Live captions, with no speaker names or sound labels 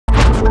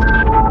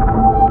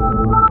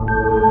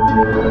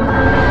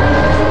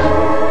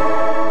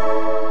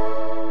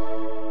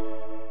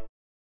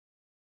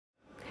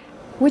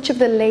Which of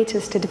the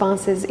latest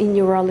advances in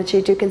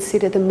neurology do you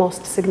consider the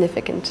most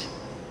significant?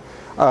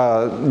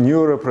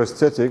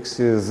 Neuroprosthetics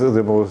is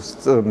the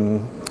most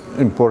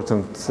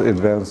important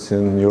advance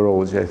in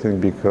neurology, I think,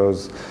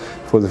 because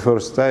for the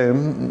first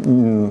time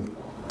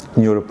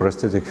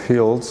neuroprosthetic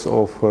fields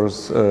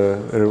offers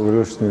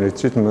revolutionary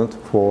treatment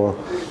for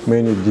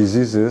many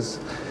diseases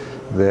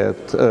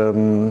that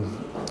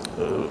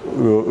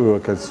were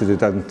considered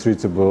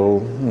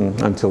untreatable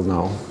until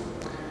now.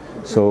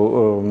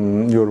 So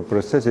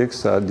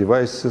neuroprosthetics are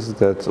devices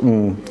that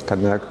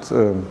connect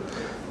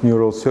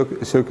neural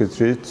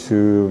circuitry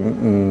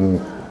to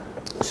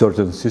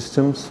certain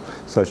systems,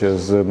 such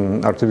as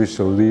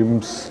artificial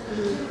limbs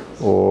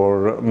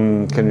or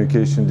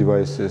communication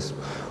devices.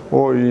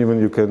 Or even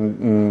you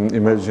can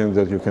imagine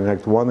that you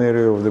connect one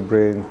area of the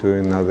brain to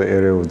another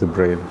area of the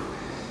brain.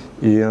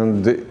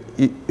 And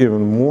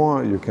even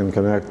more, you can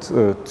connect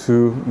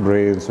two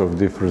brains of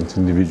different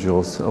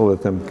individuals,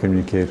 let them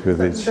communicate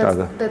with each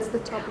other. That's the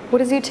topic.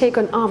 What is your take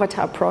on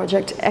Avatar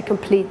project, a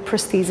complete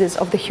prosthesis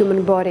of the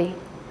human body?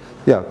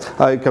 Yeah,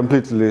 I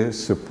completely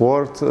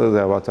support the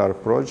Avatar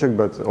project,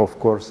 but of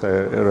course I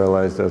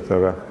realize that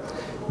there are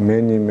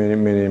many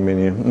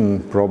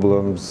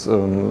problems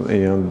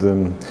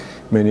and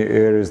many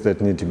areas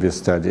that need to be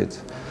studied.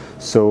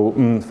 So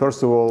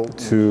first of all,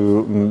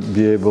 to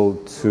be able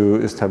to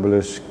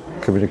establish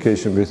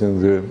communication within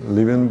the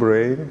living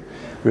brain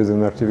with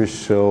an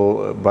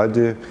artificial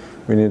body,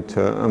 we need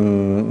to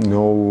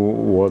know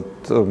what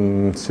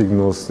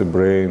signals the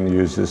brain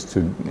uses to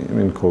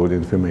encode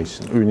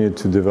information. We need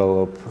to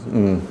develop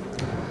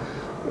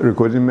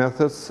recording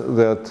methods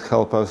that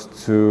help us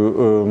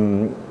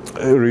to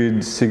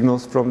read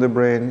signals from the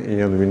brain,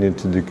 and we need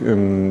to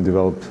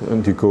develop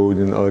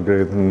decoding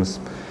algorithms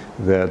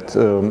that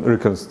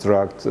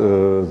reconstruct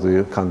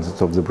the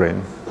content of the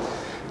brain.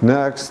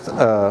 Next,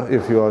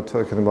 if you are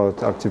talking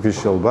about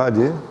artificial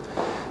body,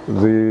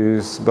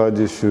 this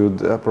body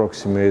should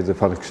approximate the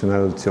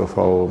functionality of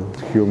our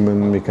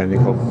human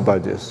mechanical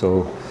body.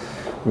 So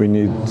we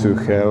need to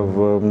have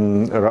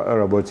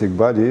robotic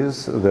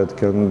bodies that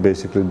can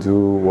basically do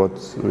what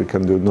we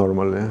can do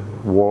normally: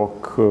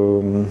 walk,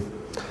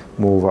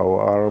 move our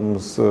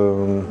arms,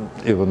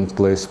 even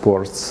play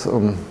sports.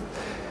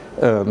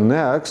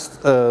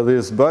 Next,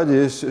 these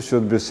bodies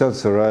should be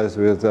sensorized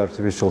with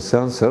artificial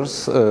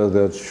sensors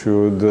that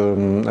should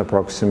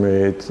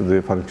approximate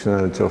the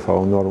functionality of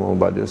our normal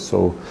bodies.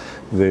 So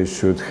they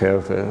should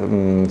have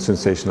a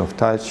sensation of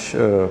touch,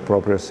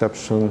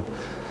 proprioception,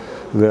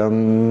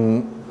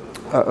 then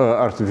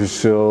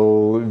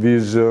artificial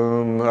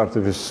vision,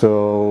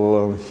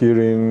 artificial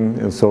hearing,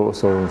 and so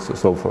on and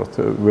so forth.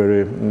 A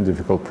very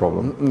difficult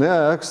problem.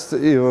 Next,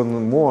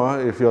 even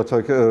more, if you're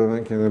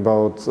talking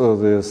about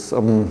this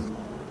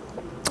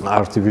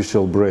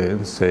artificial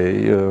brain,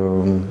 say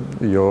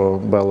your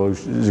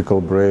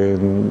biological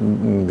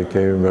brain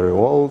became very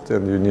old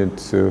and you need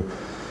to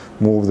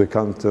move the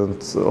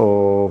content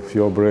of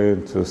your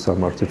brain to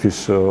some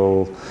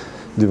artificial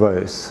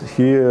device.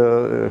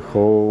 Here, a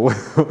whole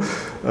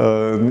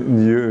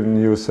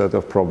new set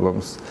of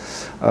problems.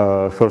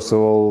 First of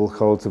all,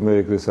 how to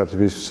make this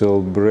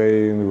artificial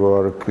brain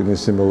work in a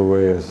similar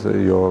way as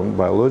your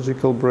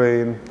biological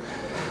brain.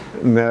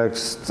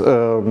 Next,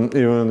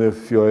 even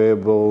if you're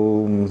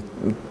able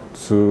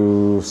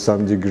to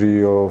some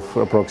degree of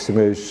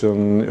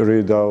approximation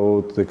read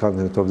out the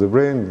content of the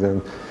brain,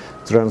 then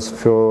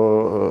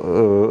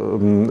transfer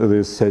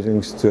these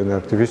settings to an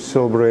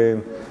artificial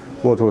brain.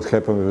 What would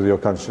happen with your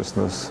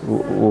consciousness?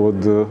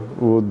 Would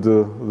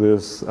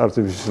this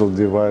artificial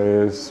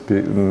device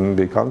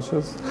be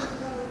conscious?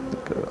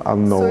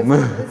 Unknown. So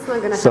it's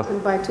not going to happen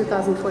by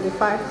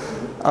 2045?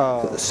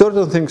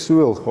 Certain things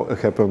will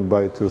happen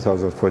by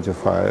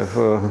 2045.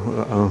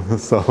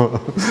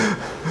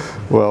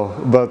 Well,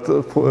 but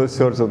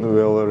certain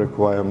will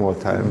require more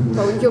time.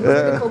 So your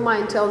critical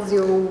mind tells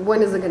you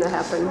when is it going to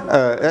happen?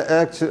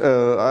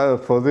 Actually,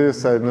 for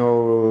this I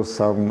know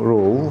some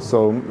rules.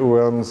 So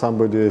when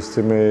somebody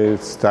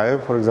estimates time,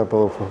 for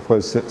example, for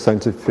a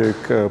scientific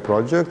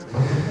project,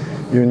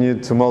 you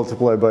need to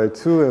multiply by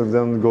 2 and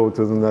then go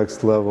to the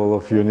next level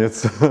of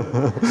units.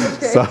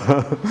 Okay.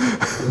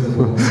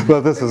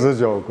 But this is a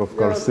joke, of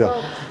course. Yeah.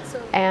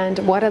 And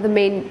what are the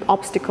main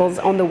obstacles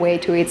on the way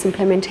to its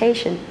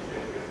implementation?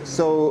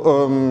 So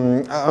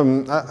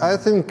I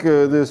think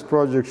this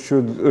project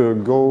should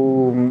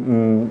go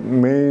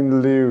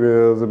mainly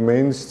with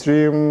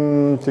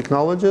mainstream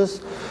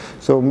technologies.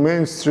 So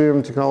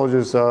mainstream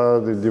technologies are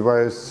the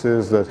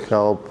devices that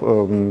help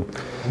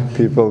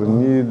people in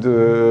need,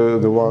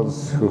 the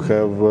ones who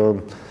have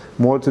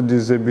motor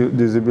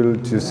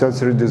disabilities,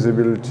 sensory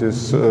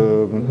disabilities,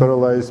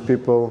 paralyzed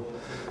people.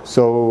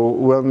 So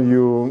when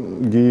you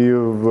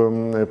give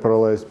a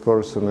paralyzed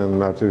person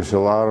an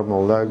artificial arm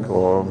or leg,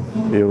 or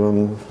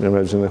even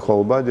imagine a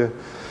whole body,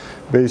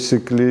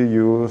 basically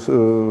you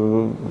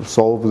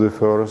solve the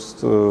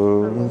first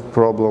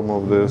problem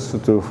of this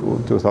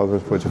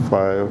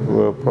 2045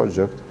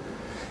 project.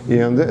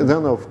 And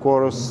then, of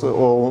course,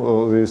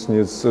 all this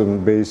needs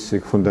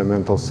basic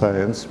fundamental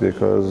science,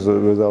 because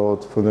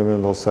without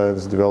fundamental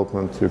science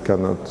development, you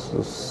cannot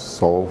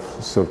solve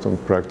certain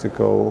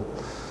practical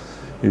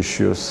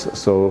issues.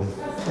 So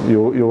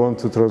you want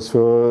to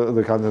transfer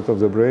the content of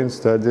the brain,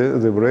 study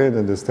the brain,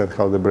 understand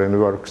how the brain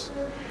works.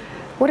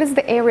 What is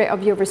the area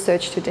of your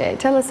research today?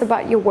 Tell us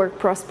about your work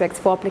prospects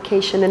for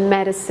application in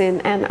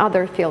medicine and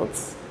other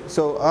fields.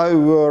 So I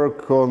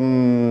work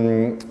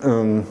on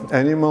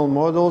animal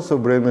models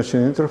of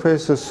brain-machine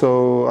interfaces.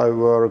 So I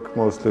work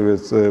mostly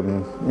with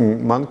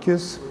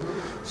monkeys.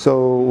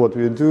 So what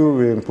we do,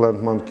 we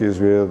implant monkeys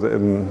with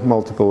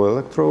multiple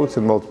electrodes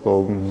in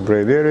multiple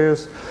brain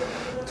areas,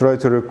 try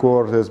to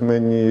record as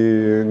many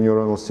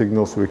neuronal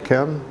signals we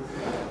can.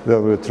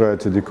 Then we try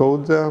to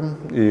decode them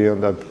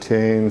and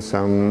obtain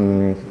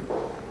some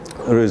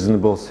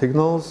reasonable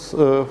signals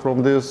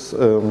from this.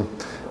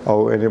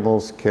 Our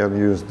animals can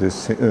use these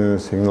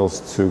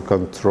signals to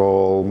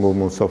control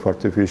movements of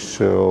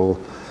artificial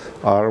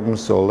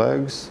arms or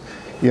legs.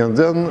 And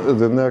then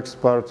the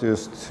next part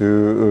is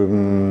to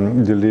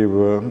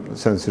deliver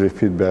sensory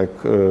feedback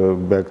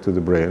back to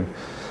the brain.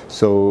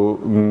 So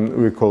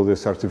we call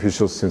this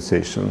artificial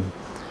sensation.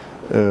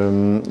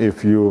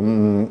 If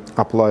you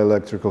apply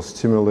electrical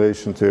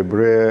stimulation to a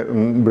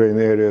brain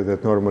area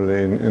that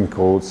normally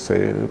encodes,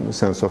 say,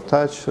 sense of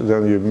touch,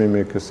 then you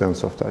mimic a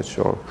sense of touch.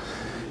 Or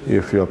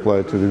if you apply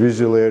it to the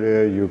visual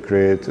area, you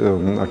create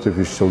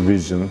artificial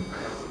vision,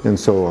 and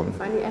so on.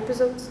 Funny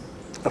episodes?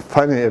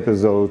 Funny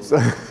episodes.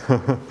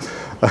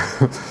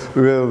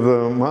 With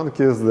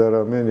monkeys, there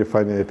are many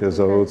funny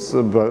episodes,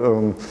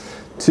 but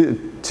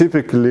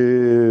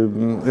typically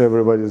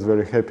everybody is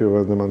very happy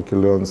when the monkey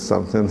learns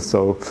something.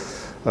 So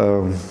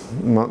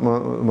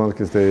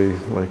monkeys, they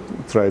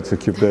try to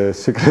keep their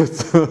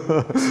secrets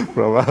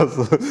from us.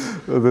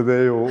 The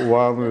day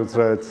one we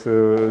try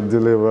to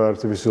deliver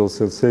artificial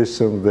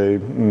sensation, they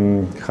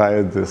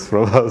hide this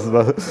from us.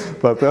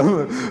 But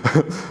then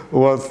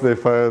once they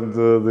find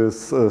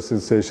this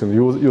sensation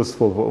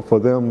useful for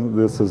them,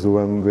 this is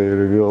when they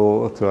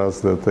reveal to us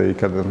that they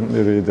can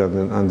read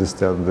and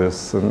understand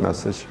this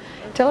message.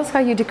 Tell us how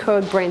you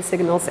decode brain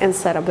signals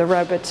inside of the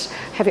robot.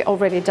 Have you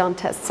already done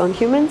tests on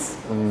humans?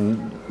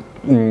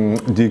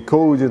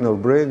 Decoding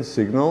of brain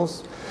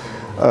signals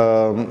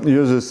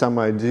uses some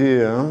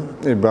idea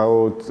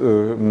about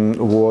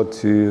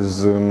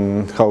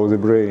how the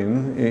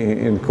brain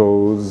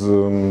encodes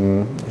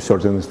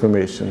certain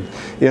information.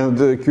 And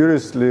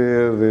curiously,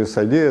 this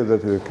idea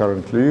that we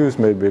currently use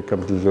may be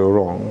completely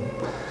wrong.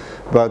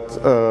 But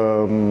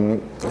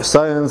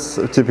science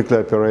typically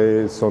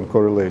operates on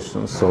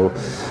correlations. So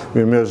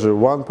we measure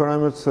one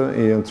parameter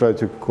and try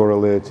to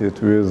correlate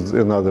it with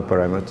another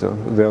parameter.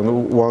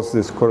 Then once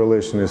this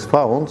correlation is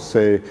found,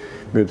 say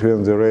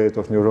between the rate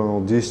of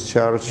neuronal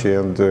discharge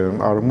and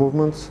arm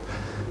movements,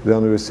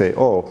 then we say,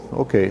 oh,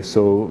 okay,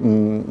 so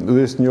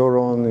this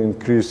neuron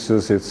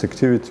increases its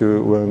activity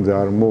when the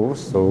arm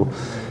moves. So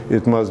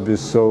it must be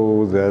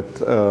so that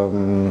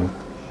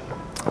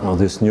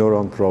this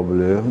neuron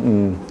probably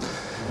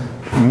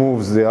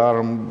moves the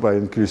arm by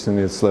increasing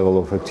its level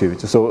of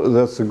activity. So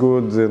that's a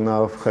good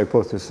enough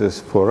hypothesis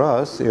for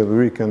us, and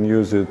we can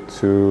use it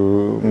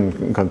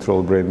to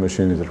control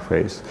brain-machine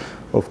interface.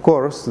 Of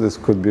course, this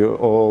could be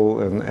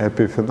all an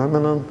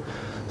epiphenomenon.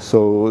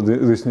 So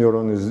this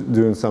neuron is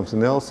doing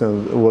something else,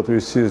 and what we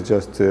see is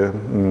just a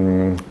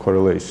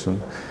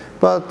correlation.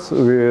 But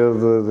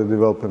with the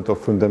development of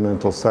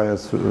fundamental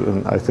science,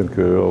 I think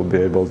we will be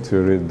able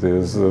to read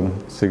these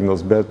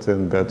signals better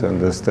and better,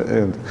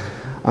 and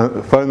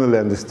finally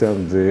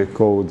understand the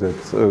code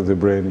that the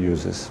brain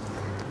uses.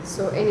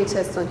 So any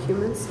tests on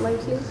humans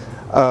lately?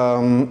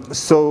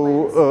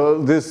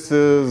 This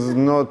is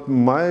not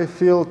my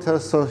field,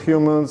 tests on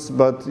humans,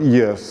 but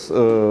yes,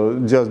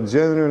 just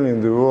generally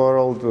in the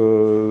world,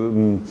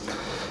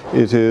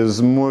 it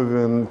is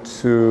moving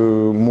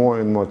to more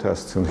and more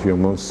tests in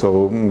humans.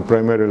 So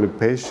primarily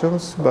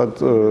patients, but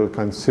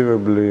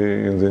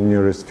conceivably in the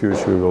nearest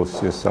future we will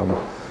see some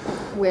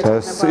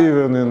tests,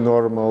 even in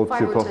normal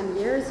people. 5 or 10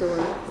 years? Or?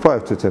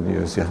 5 to 10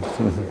 years, yeah.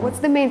 What's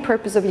the main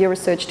purpose of your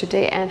research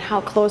today, and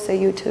how close are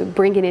you to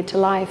bringing it to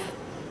life?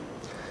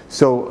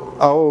 So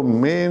our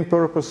main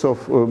purpose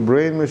of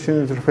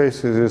brain-machine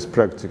interfaces is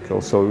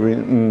practical. So we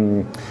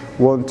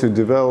want to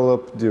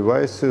develop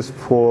devices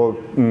for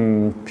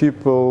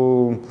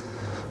people,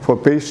 for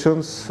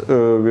patients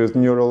with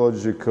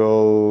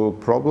neurological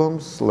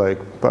problems like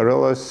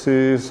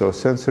paralysis or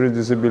sensory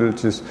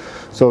disabilities.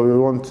 So we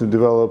want to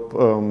develop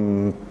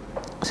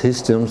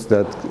systems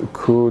that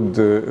could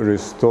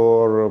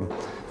restore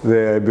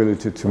their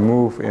ability to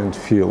move and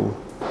feel.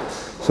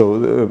 So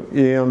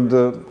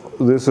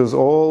this is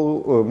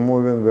all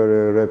moving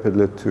very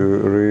rapidly to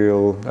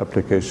real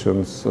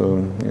applications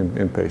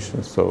in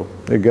patients. So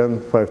again,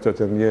 5 to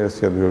 10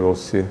 years, and we will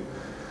see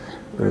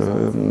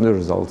the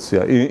results,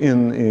 yeah,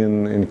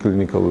 in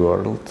clinical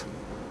world.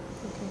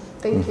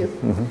 Okay. Thank you.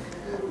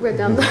 We're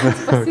done.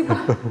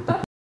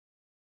 Спасибо.